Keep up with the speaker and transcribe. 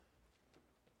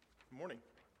Good morning.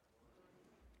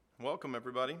 Welcome,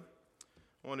 everybody.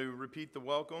 I want to repeat the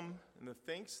welcome and the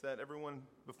thanks that everyone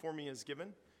before me has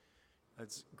given.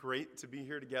 It's great to be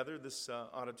here together. This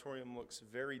auditorium looks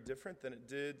very different than it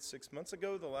did 6 months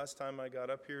ago, the last time I got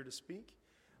up here to speak.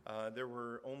 There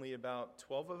were only about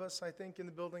 12 of us, I think, in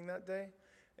the building that day,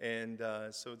 and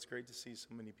so it's great to see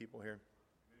so many people here.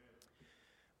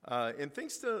 And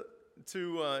thanks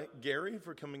to Gary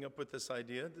for coming up with this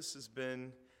idea. This has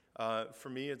been, for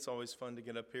me, it's always fun to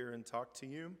get up here and talk to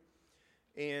you.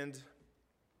 And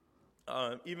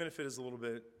even if it is a little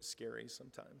bit scary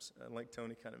sometimes, like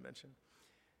Tony kind of mentioned.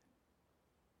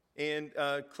 And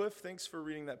Cliff, thanks for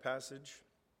reading that passage.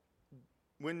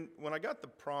 When I got the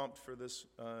prompt for this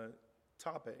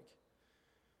topic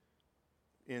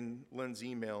in Lynn's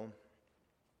email,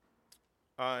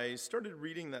 I started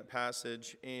reading that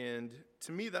passage, and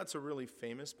to me that's a really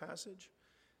famous passage.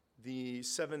 The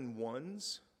 7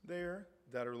 ones there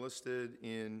that are listed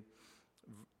in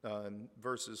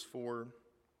verses 4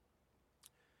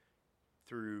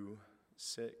 through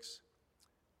 6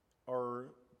 are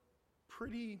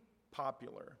pretty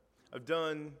popular. I've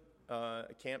done a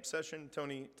camp session.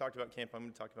 Tony talked about camp. I'm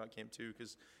going to talk about camp too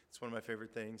because it's one of my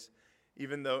favorite things.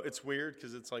 Even though it's weird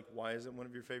because it's like, why is it one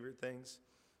of your favorite things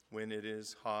when it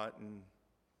is hot and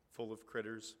full of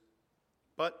critters?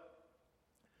 But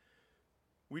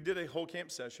we did a whole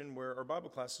camp session where our Bible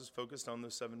classes focused on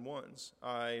those 7 ones.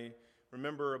 I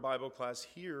remember a Bible class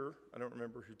here. I don't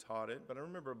remember who taught it, but I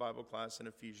remember a Bible class in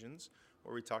Ephesians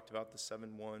where we talked about the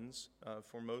 7 ones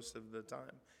for most of the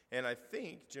time. And I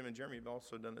think Jim and Jeremy have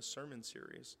also done a sermon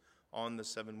series on the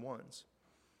 7 ones.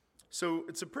 So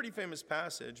it's a pretty famous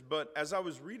passage, but as I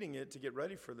was reading it to get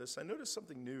ready for this, I noticed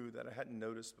something new that I hadn't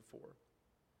noticed before.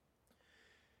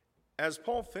 As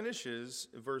Paul finishes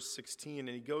verse 16 and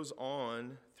he goes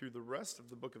on through the rest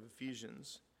of the book of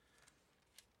Ephesians,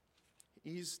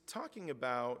 he's talking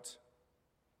about,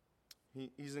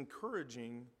 he's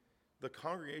encouraging the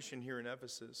congregation here in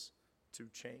Ephesus to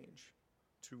change,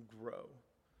 to grow.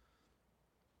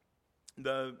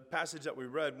 The passage that we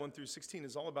read, 1 through 16,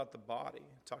 is all about the body.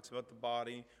 It talks about the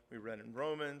body. We read in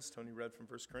Romans, Tony read from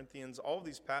 1 Corinthians, all of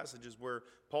these passages where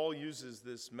Paul uses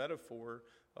this metaphor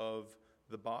of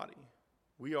the body.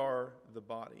 We are the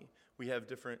body.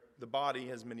 The body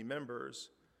has many members,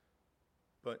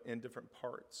 but in different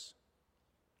parts.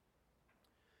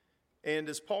 And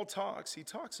as Paul talks, he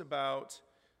talks about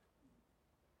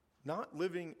not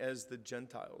living as the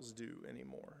Gentiles do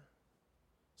anymore.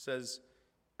 He says,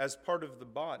 as part of the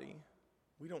body,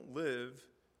 we don't live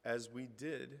as we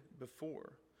did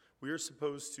before. We are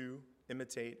supposed to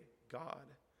imitate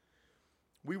God.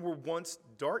 We were once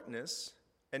darkness,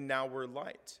 and now we're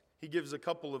light. He gives a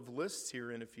couple of lists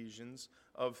here in Ephesians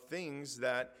of things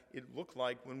that it looked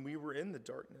like when we were in the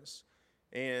darkness.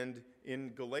 And in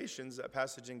Galatians, that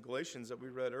passage in Galatians that we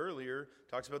read earlier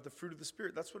talks about the fruit of the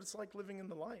Spirit. That's what it's like living in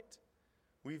the light.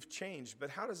 We've changed,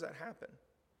 but how does that happen?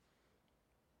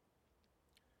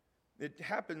 It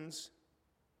happens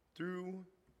through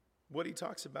what he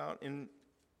talks about in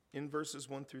verses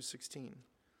 1 through 16.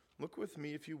 Look with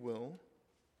me, if you will,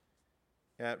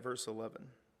 at verse 11.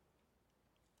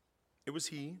 It was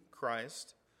he,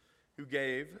 Christ, who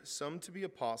gave some to be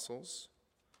apostles,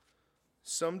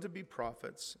 some to be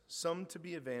prophets, some to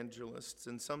be evangelists,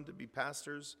 and some to be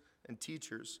pastors and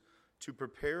teachers, to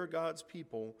prepare God's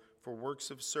people for works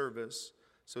of service,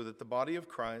 so that the body of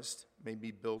Christ may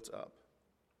be built up.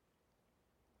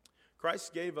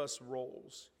 Christ gave us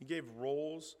roles. He gave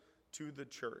roles to the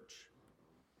church.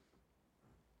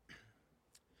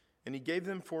 And he gave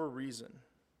them for a reason.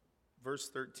 Verse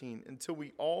 13, until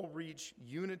we all reach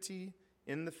unity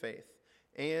in the faith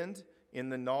and in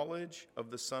the knowledge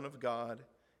of the Son of God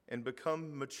and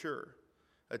become mature,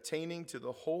 attaining to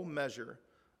the whole measure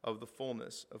of the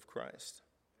fullness of Christ.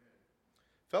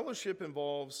 Fellowship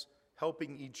involves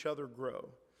helping each other grow.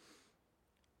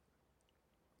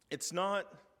 It's not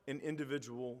an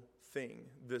individual thing,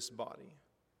 this body.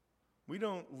 We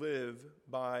don't live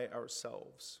by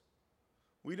ourselves.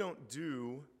 We don't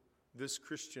do this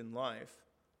Christian life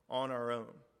on our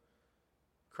own.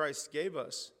 Christ gave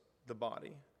us the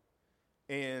body,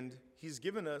 and he's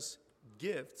given us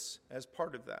gifts as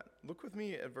part of that. Look with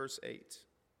me at verse 8.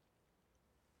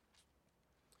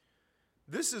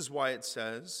 This is why it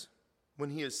says, when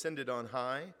he ascended on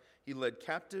high, he led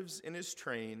captives in his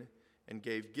train and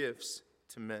gave gifts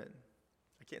to men.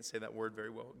 I can't say that word very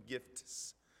well.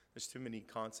 Gifts. There's too many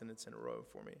consonants in a row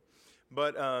for me.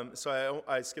 But so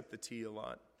I skip the T a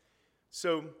lot.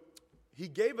 So he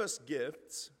gave us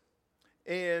gifts,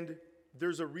 and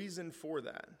there's a reason for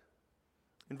that.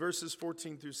 In verses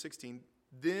 14 through 16,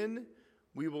 then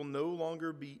we will no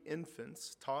longer be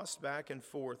infants, tossed back and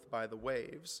forth by the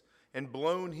waves, and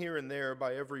blown here and there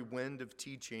by every wind of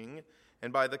teaching,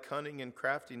 and by the cunning and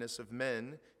craftiness of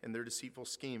men and their deceitful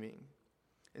scheming.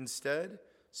 Instead,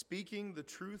 speaking the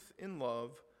truth in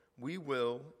love, we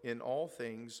will, in all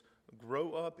things,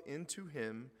 grow up into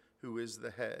him who is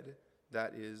the head,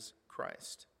 that is,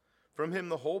 Christ. From him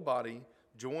the whole body,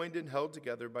 joined and held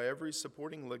together by every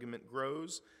supporting ligament,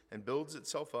 grows and builds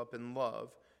itself up in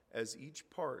love as each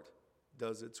part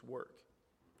does its work.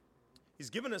 He's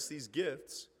given us these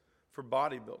gifts for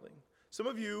bodybuilding. Some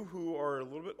of you who are a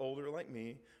little bit older like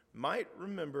me might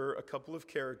remember a couple of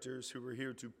characters who were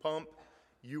here to pump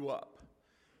you up.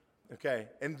 Okay,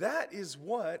 and that is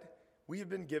what we have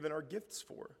been given our gifts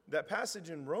for. That passage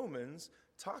in Romans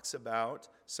talks about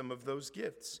some of those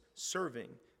gifts: serving,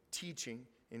 teaching,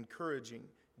 encouraging,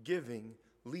 giving,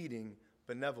 leading,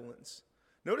 benevolence.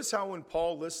 Notice how when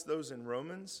Paul lists those in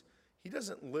Romans, he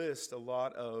doesn't list a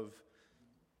lot of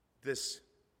this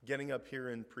getting up here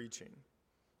and preaching.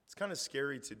 It's kind of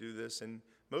scary to do this, and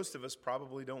most of us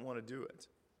probably don't want to do it.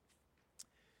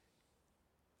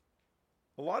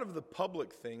 A lot of the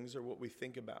public things are what we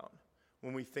think about.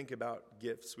 When we think about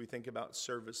gifts, we think about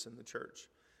service in the church.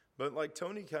 But like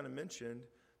Tony kind of mentioned,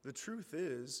 the truth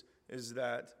is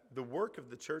that the work of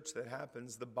the church that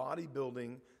happens, the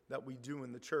bodybuilding that we do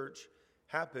in the church,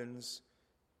 happens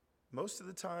most of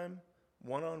the time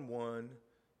one-on-one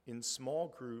in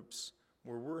small groups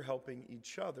where we're helping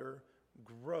each other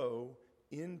grow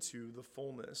into the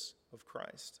fullness of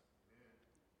Christ.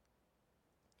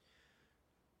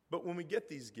 But when we get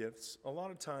these gifts, a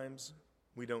lot of times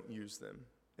we don't use them.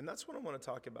 And that's what I want to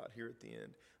talk about here at the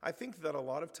end. I think that a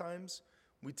lot of times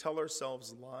we tell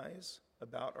ourselves lies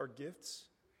about our gifts,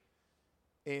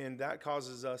 and that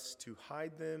causes us to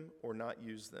hide them or not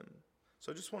use them.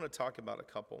 So I just want to talk about a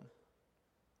couple.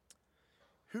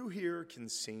 Who here can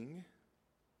sing?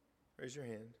 Raise your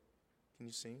hand. Can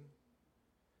you sing?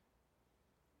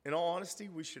 In all honesty,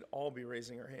 we should all be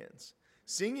raising our hands.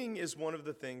 Singing is one of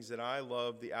the things that I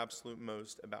love the absolute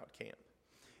most about camp.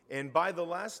 And by the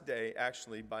last day,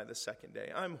 actually by the second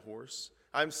day, I'm hoarse.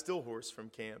 I'm still hoarse from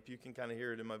camp. You can kind of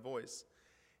hear it in my voice.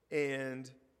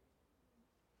 And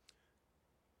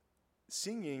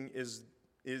singing is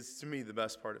to me the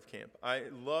best part of camp. I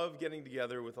love getting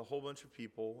together with a whole bunch of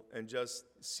people and just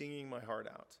singing my heart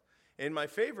out. And my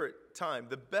favorite time,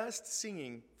 the best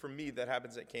singing for me that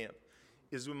happens at camp,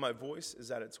 is when my voice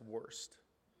is at its worst.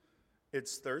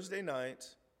 It's Thursday night.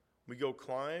 We go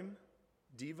climb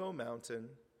Devo Mountain,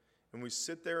 and we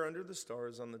sit there under the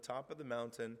stars on the top of the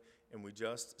mountain, and we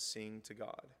just sing to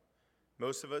God.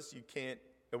 Most of us, you can't.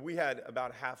 We had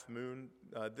about a half moon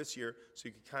this year, so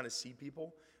you could kind of see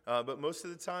people. But most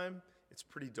of the time, it's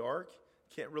pretty dark.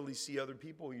 Can't really see other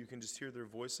people. You can just hear their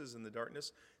voices in the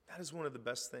darkness. That is one of the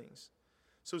best things.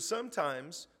 So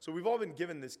we've all been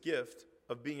given this gift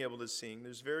of being able to sing.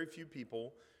 There's very few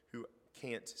people who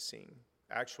can't sing,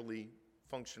 actually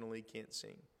functionally can't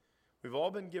sing. We've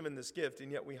all been given this gift,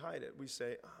 and yet we hide it. We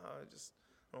say, I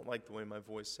don't like the way my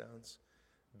voice sounds.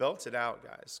 Belt it out,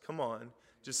 guys. Come on.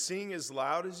 Just sing as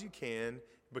loud as you can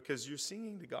because you're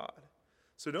singing to God.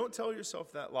 So don't tell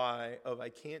yourself that lie of I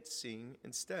can't sing.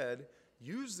 Instead,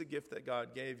 use the gift that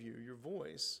God gave you, your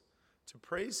voice, to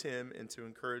praise him and to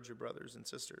encourage your brothers and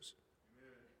sisters.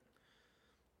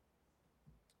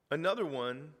 Amen.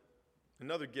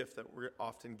 Another gift that we're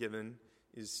often given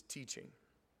is teaching.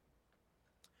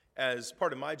 As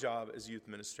part of my job as youth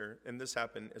minister, and this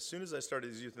happened as soon as I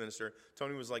started as youth minister,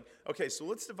 Tony was like, okay, so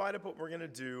let's divide up what we're going to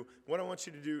do. What I want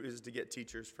you to do is to get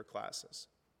teachers for classes.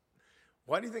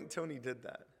 Why do you think Tony did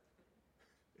that?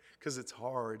 Because it's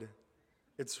hard.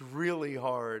 It's really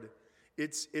hard.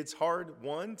 It's hard,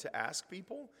 one, to ask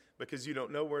people because you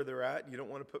don't know where they're at. You don't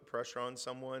want to put pressure on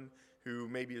someone who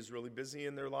maybe is really busy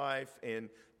in their life and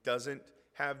doesn't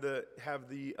have the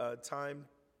time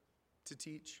to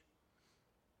teach.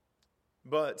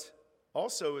 But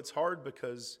also it's hard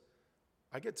because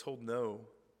I get told no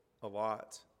a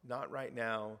lot. Not right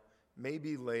now,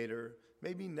 maybe later,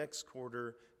 maybe next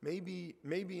quarter, maybe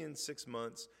in 6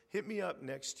 months. Hit me up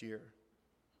next year.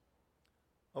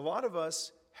 A lot of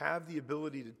us have the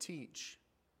ability to teach,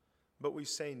 but we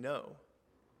say no.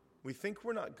 We think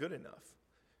we're not good enough.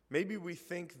 Maybe we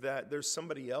think that there's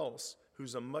somebody else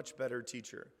who's a much better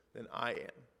teacher than I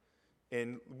am,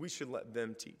 and we should let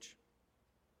them teach.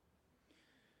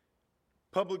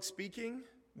 Public speaking,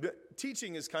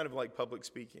 teaching is kind of like public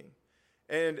speaking,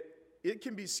 and it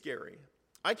can be scary.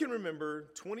 I can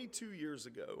remember 22 years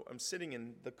ago, I'm sitting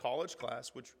in the college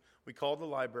class, which we call the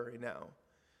library now,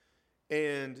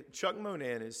 and Chuck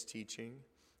Monan is teaching,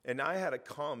 and I had a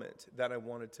comment that I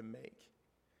wanted to make.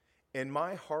 And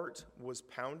my heart was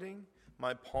pounding,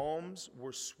 my palms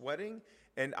were sweating,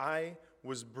 and I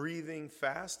was breathing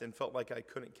fast and felt like I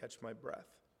couldn't catch my breath.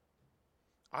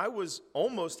 I was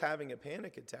almost having a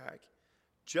panic attack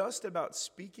just about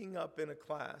speaking up in a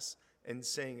class and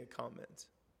saying a comment.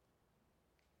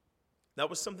 That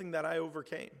was something that I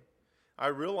overcame. I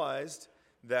realized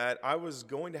that I was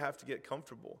going to have to get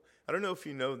comfortable. I don't know if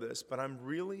you know this, but I'm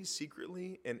really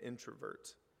secretly an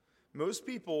introvert. Most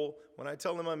people, when I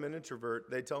tell them I'm an introvert,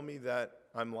 they tell me that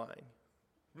I'm lying.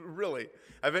 Really.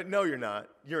 I bet, no, you're not.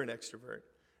 You're an extrovert.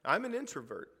 I'm an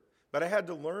introvert, but I had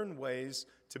to learn ways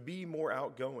to be more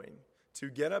outgoing, to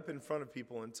get up in front of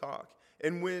people and talk.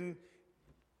 And when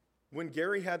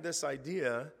Gary had this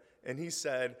idea and he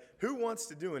said, who wants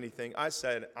to do anything? I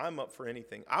said, I'm up for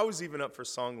anything. I was even up for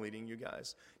song leading, you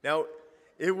guys. Now,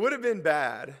 it would have been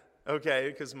bad, okay,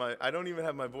 because I don't even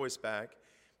have my voice back,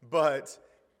 but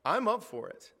I'm up for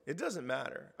it. It doesn't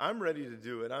matter. I'm ready to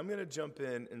do it. I'm going to jump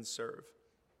in and serve.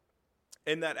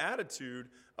 And that attitude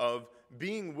of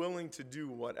being willing to do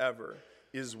whatever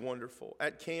is wonderful.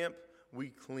 At camp, we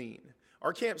clean.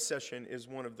 Our camp session is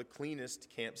one of the cleanest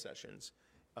camp sessions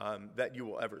that you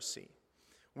will ever see.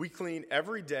 We clean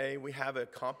every day. We have a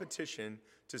competition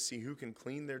to see who can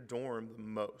clean their dorm the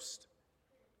most.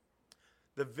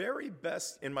 The very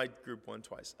best, in my group won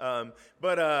twice,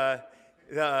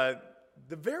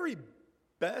 the very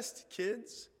best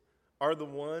kids are the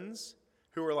ones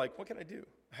who are like, what can I do?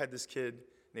 I had this kid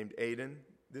named Aiden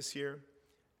this year.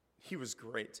 He was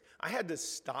great. I had to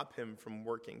stop him from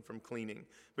cleaning,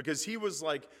 because he was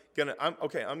like, I'm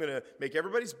gonna make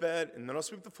everybody's bed, and then I'll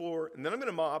sweep the floor, and then I'm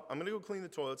gonna mop, I'm gonna go clean the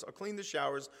toilets, I'll clean the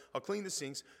showers, I'll clean the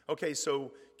sinks. Okay,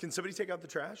 so can somebody take out the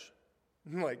trash?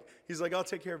 He's like, I'll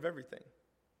take care of everything.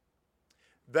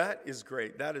 That is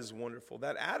great. That is wonderful.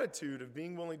 That attitude of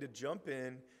being willing to jump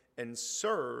in and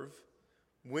serve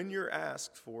when you're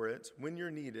asked for it, when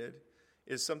you're needed,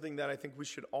 is something that I think we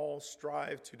should all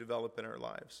strive to develop in our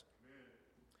lives.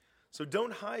 So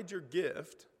don't hide your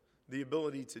gift, the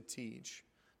ability to teach,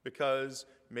 because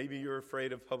maybe you're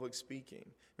afraid of public speaking.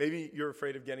 Maybe you're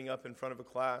afraid of getting up in front of a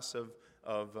class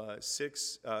of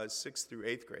sixth through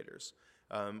eighth graders,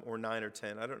 or 9 or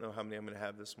 10. I don't know how many I'm going to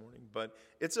have this morning, but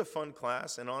it's a fun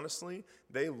class, and honestly,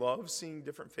 they love seeing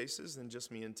different faces than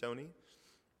just me and Tony.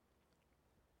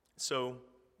 So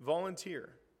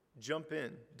volunteer, jump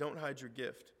in, don't hide your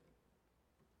gift.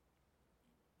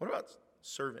 What about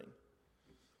serving?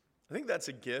 I think that's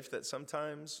a gift that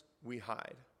sometimes we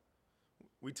hide.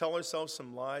 We tell ourselves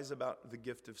some lies about the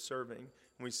gift of serving, and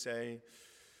we say,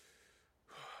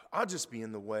 I'll just be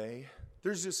in the way.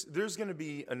 There's going to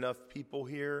be enough people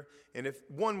here, and if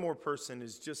one more person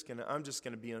is I'm just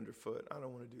going to be underfoot. I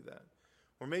don't want to do that.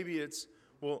 Or maybe it's,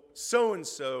 well,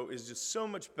 so-and-so is just so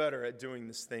much better at doing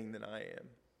this thing than I am,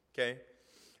 okay?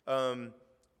 I'm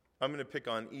going to pick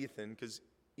on Ethan, because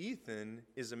Ethan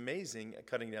is amazing at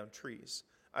cutting down trees.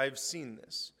 I've seen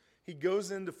this. He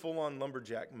goes into full-on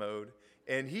lumberjack mode,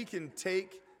 and he can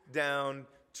take down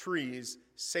trees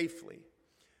safely.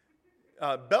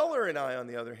 Beller and I, on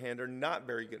the other hand, are not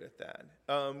very good at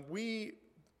that. We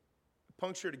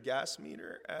punctured a gas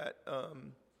meter at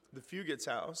the Fugate's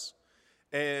house,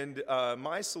 and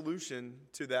my solution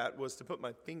to that was to put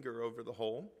my finger over the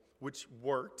hole, which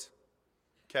worked,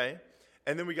 okay?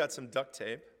 And then we got some duct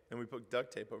tape, and we put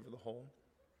duct tape over the hole.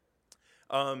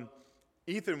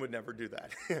 Ethan would never do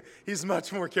that. He's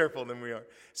much more careful than we are.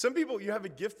 Some people, you have a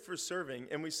gift for serving,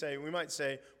 and we might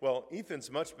say, well, Ethan's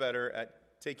much better at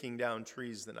taking down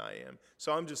trees than I am,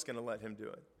 so I'm just going to let him do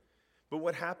it. But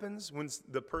what happens when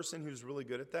the person who's really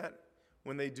good at that,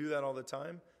 when they do that all the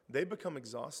time, they become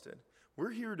exhausted.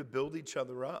 We're here to build each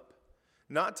other up,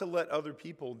 not to let other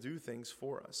people do things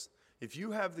for us. If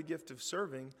you have the gift of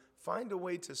serving, find a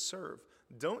way to serve.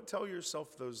 Don't tell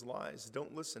yourself those lies.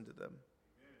 Don't listen to them.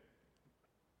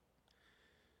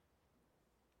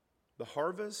 The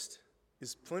harvest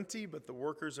is plenty, but the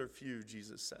workers are few,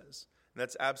 Jesus says. And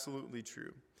that's absolutely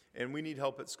true. And we need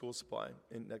help at School Supply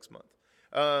next month.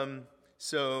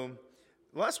 So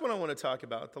the last one I want to talk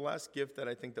about, the last gift that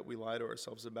I think that we lie to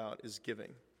ourselves about, is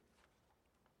giving.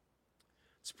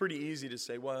 It's pretty easy to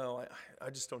say, well,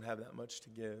 I just don't have that much to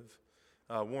give.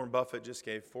 Warren Buffett just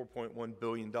gave $4.1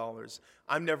 billion.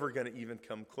 I'm never going to even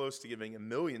come close to giving $1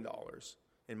 million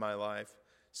in my life,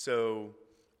 so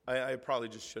I probably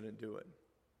just shouldn't do it.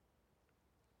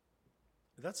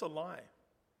 That's a lie.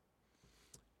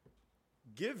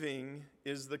 Giving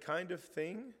is the kind of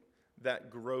thing that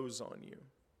grows on you.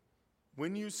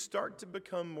 When you start to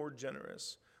become more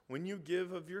generous, when you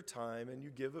give of your time and you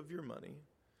give of your money,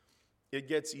 it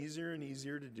gets easier and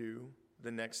easier to do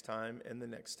the next time and the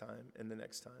next time and the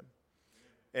next time.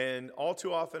 And all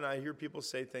too often I hear people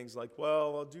say things like,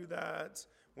 well, I'll do that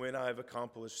when I've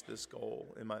accomplished this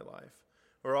goal in my life.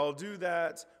 Or I'll do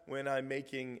that when I'm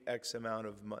making X amount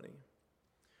of money.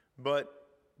 But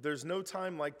there's no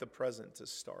time like the present to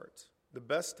start. The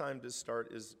best time to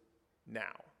start is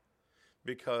now,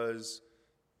 because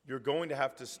you're going to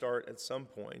have to start at some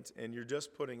point, and you're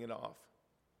just putting it off.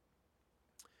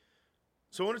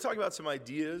 So I want to talk about some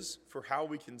ideas for how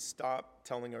we can stop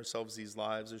telling ourselves these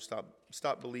lies, or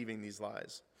stop believing these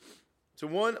lies. So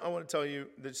one, I want to tell you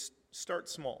that start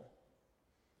small.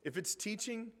 If it's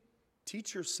teaching,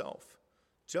 teach yourself.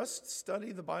 Just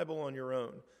study the Bible on your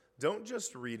own. Don't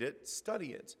just read it,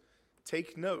 study it.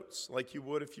 Take notes like you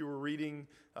would if you were reading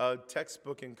a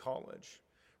textbook in college.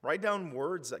 Write down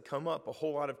words that come up a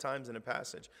whole lot of times in a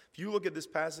passage. If you look at this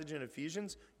passage in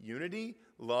Ephesians, unity,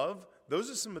 love,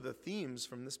 those are some of the themes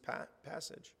from this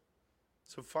passage.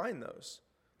 So find those.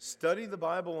 Study the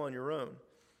Bible on your own.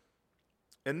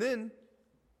 And then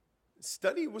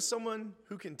study with someone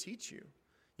who can teach you.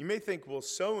 You may think, well,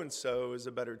 so-and-so is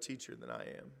a better teacher than I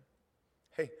am.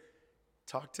 Hey,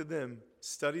 talk to them,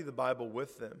 study the Bible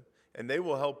with them, and they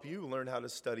will help you learn how to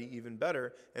study even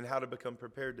better and how to become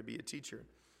prepared to be a teacher.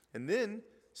 And then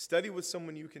study with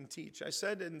someone you can teach. I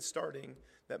said in starting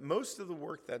that most of the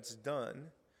work that's done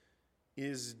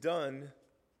is done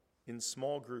in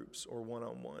small groups or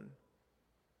one-on-one.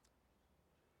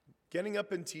 Getting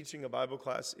up and teaching a Bible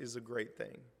class is a great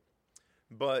thing.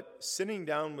 But sitting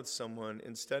down with someone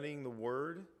and studying the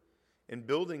Word and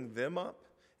building them up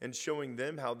and showing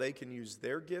them how they can use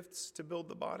their gifts to build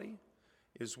the body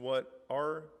is what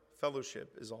our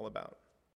fellowship is all about.